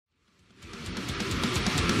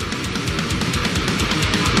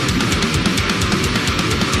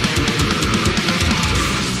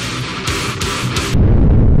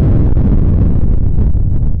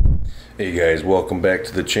guys, welcome back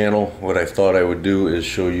to the channel. What I thought I would do is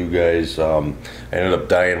show you guys, I ended up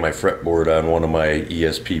dyeing my fretboard on one of my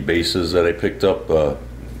ESP bases that I picked up,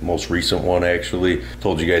 most recent one actually.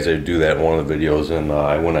 Told you guys I'd do that in one of the videos, and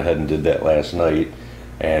I went ahead and did that last night,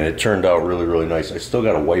 and it turned out really nice. I still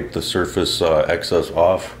got to wipe the surface excess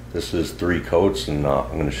off. This is 3 coats, and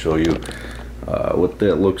I'm going to show you what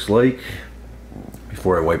that looks like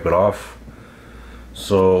before I wipe it off.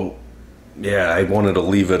 So yeah, I wanted to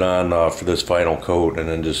leave it on for this final coat and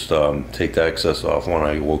then just take the excess off when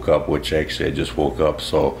I woke up, which actually I just woke up,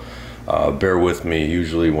 so bear with me.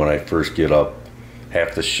 Usually when I first get up,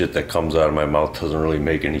 half the shit that comes out of my mouth doesn't really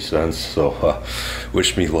make any sense, so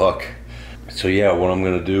wish me luck. So yeah, what I'm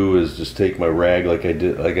gonna do is just take my rag like I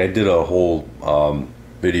did a whole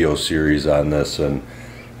video series on this, and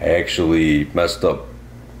I actually messed up.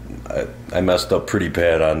 I messed up pretty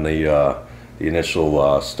bad on the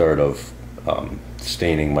initial start of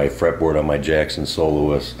staining my fretboard on my Jackson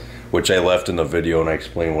Soloist, which I left in the video, and I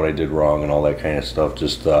explained what I did wrong and all that kind of stuff,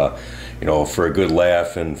 just you know, for a good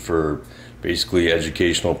laugh and for basically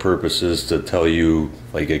educational purposes, to tell you,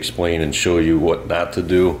 like, explain and show you what not to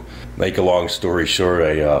do. Make a long story short,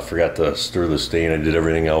 I forgot to stir the stain. I did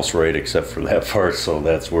everything else right except for that part, so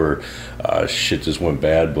that's where shit just went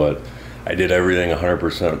bad. But I did everything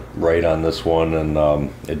 100% right on this one,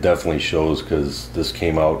 and it definitely shows, because this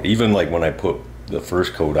came out, even like when I put the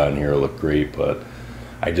first coat on here, it looked great, but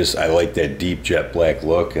I like that deep jet black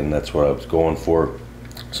look, and that's what I was going for.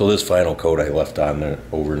 So this final coat I left on there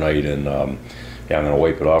overnight, and yeah, I'm gonna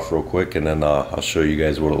wipe it off real quick, and then I'll show you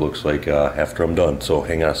guys what it looks like after I'm done. So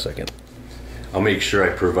hang on a second. I'll make sure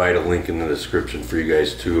I provide a link in the description for you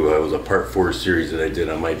guys too. It was a part 4 series that I did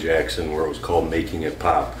on my Jackson where it was called Making It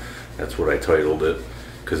Pop. That's what I titled it,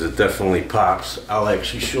 because it definitely pops. I'll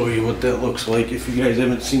actually show you what that looks like if you guys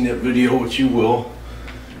haven't seen that video, which you will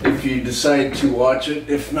if you decide to watch it.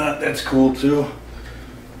 If not, that's cool too.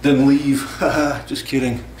 Then leave. Just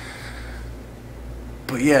kidding.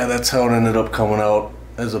 But yeah, that's how it ended up coming out,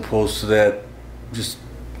 as opposed to that just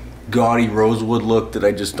gaudy rosewood look that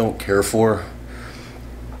I just don't care for.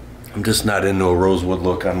 I'm just not into a rosewood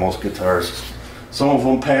look on most guitars. Some of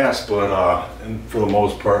them pass, but and for the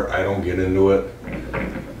most part, I don't get into it. I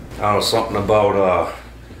don't know, something about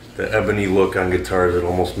the ebony look on guitars, it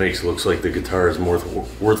almost looks like the guitar is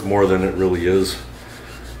worth more than it really is.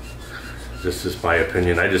 This is my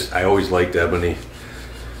opinion. I always liked ebony.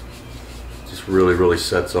 Just really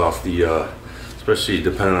sets off the, especially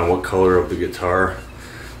depending on what color of the guitar.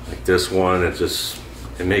 Like this one,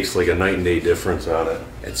 it makes like a night and day difference on it.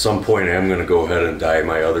 At some point I'm going to go ahead and dye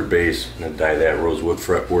my other bass, and dye that rosewood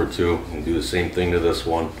fretboard too, and do the same thing to this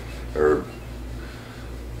one. Or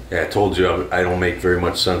yeah, I told you I don't make very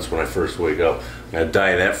much sense when I first wake up. I'm going to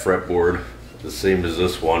dye that fretboard the same as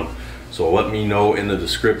this one. So let me know in the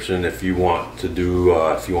description if you want to do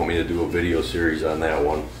if you want me to do a video series on that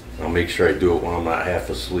one. I'll make sure I do it when I'm not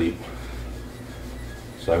half asleep,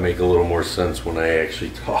 so I make a little more sense when I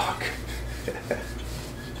actually talk.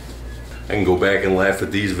 I can go back and laugh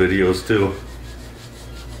at these videos too.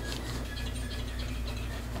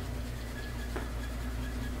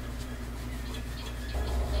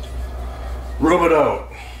 Rub it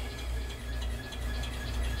out.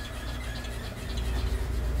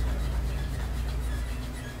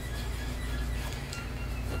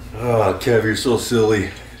 Oh, Kev, you're so silly.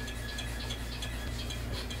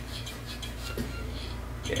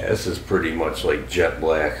 Yeah, this is pretty much like jet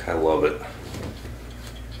black. I love it.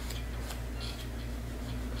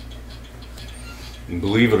 And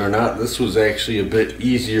believe it or not, this was actually a bit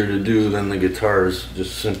easier to do than the guitars,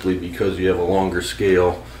 just simply because you have a longer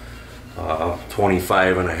scale,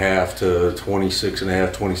 25.5 to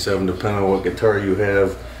 26.5, 27, depending on what guitar you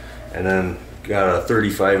have, and then got a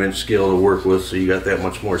 35-inch scale to work with, so you got that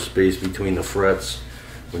much more space between the frets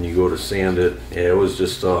when you go to sand it. Yeah, it was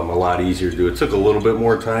just a lot easier to do. It took a little bit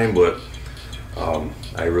more time, but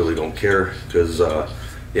I really don't care, because the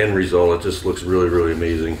end result, it just looks really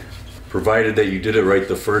amazing. Provided that you did it right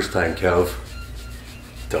the first time, Kev.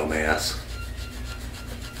 Dumbass.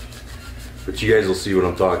 But you guys will see what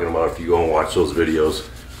I'm talking about if you go and watch those videos.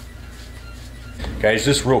 Guys,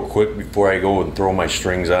 just real quick before I go and throw my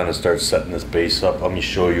strings on and start setting this bass up, let me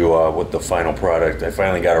show you what the final product. I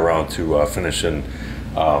finally got around to finishing.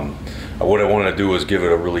 What I want to do is give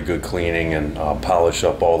it a really good cleaning and polish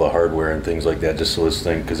up all the hardware and things like that, just so this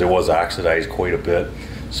thing, because it was oxidized quite a bit.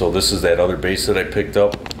 So this is that other bass that I picked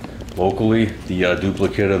up locally, the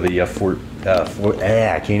duplicate of the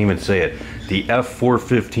I can't even say it, the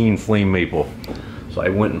F-415 Flame Maple. So I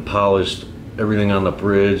went and polished everything on the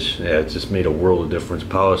bridge. Yeah, it just made a world of difference.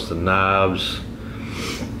 Polished the knobs,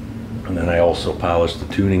 And then I also polished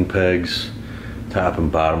the tuning pegs, top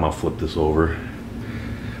and bottom. I'll flip this over.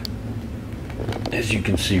 As you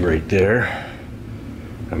can see right there,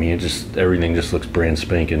 I mean, everything just looks brand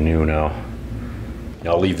spanking new now.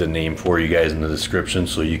 I'll leave the name for you guys in the description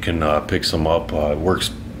so you can pick some up. It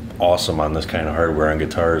works awesome on this kind of hardware on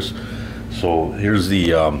guitars. So here's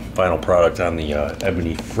the final product on the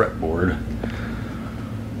ebony fretboard.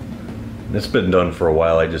 It's been done for a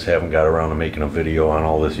while. I just haven't got around to making a video on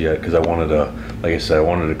all this yet because I wanted to, like I said, I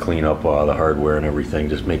wanted to clean up the hardware and everything,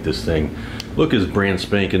 just make this thing look as brand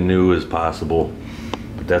spanking new as possible.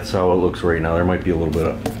 But that's how it looks right now. There might be a little bit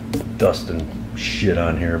of dust and shit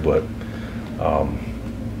on here, but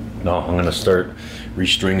no, I'm gonna start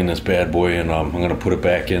restringing this bad boy, and I'm gonna put it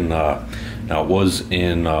back in. Now it was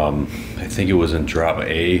in, I think it was in drop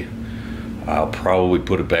A. I'll probably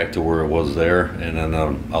put it back to where it was there, and then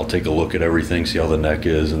I'll take a look at everything, see how the neck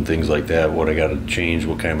is and things like that, what I got to change,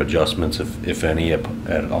 what kind of adjustments, if any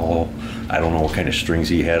at all. I don't know what kind of strings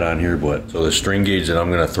he had on here, but so the string gauge that I'm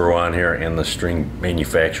going to throw on here and the string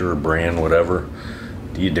manufacturer, brand, whatever,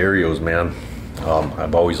 Diodario's, man.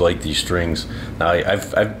 I've always liked these strings. Now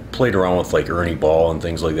I've played around with like Ernie Ball and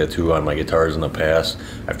things like that too on my guitars in the past.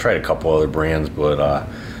 I've tried a couple other brands, but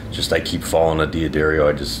just I keep falling to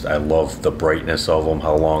Diodario. I love the brightness of them,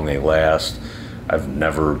 how long they last. I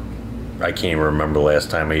can't even remember the last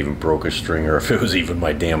time I even broke a string, or if it was even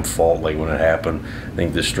my damn fault, like when it happened. I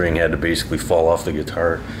think the string had to basically fall off the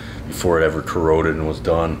guitar before it ever corroded and was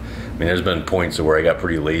done. I mean, there's been points where I got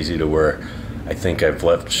pretty lazy to where I think I've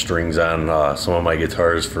left strings on some of my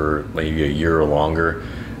guitars for maybe a year or longer.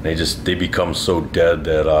 They become so dead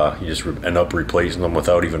that you just end up replacing them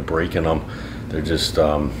without even breaking them. They're just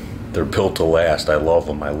they're built to last. I love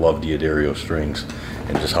them. I love Diodario strings,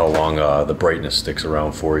 and just how long the brightness sticks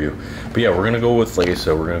around for you. But yeah, we're gonna go with, like I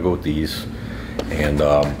said, we're gonna go with these, and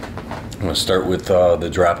I'm gonna start with the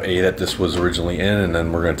drop A that this was originally in, and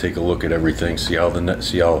then we're gonna take a look at everything, see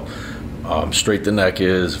how straight the neck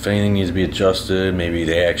is, if anything needs to be adjusted, maybe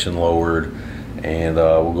the action lowered, and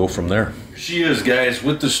we'll go from there. Here she is, guys,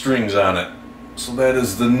 with the strings on it. So that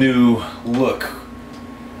is the new look.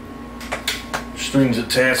 Strings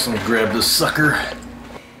attached. Let me grab this sucker.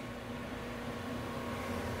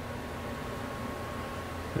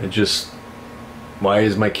 Why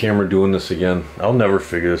is my camera doing this again? I'll never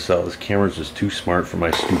figure this out. This camera's just too smart for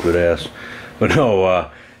my stupid ass. But no,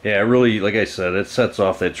 yeah, really, like I said, it sets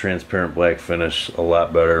off that transparent black finish a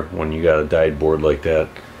lot better when you got a dyed board like that.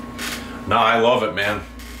 No, I love it, man.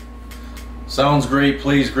 Sounds great,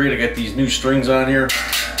 plays great. I got these new strings on here.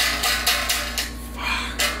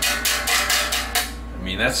 I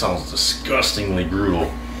mean, that sounds disgustingly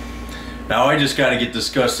brutal. Now I just got to get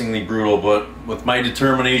disgustingly brutal, but with my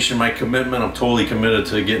determination, my commitment, I'm totally committed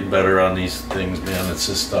to getting better on these things, man. It's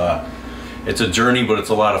just, it's a journey, but it's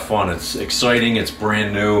a lot of fun. It's exciting, it's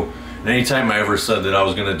brand new. And anytime I ever said that I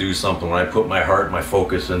was going to do something, when I put my heart and my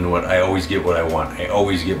focus into it, I always get what I want. I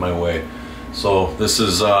always get my way. So this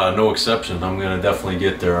is no exception. I'm going to definitely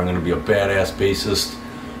get there. I'm going to be a badass bassist.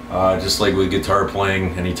 Just like with guitar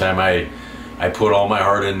playing, anytime I put all my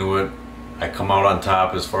heart into it, I come out on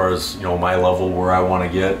top as far as, you know, my level where I want to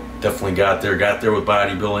get. Definitely got there with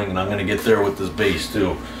bodybuilding, and I'm going to get there with this bass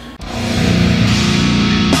too.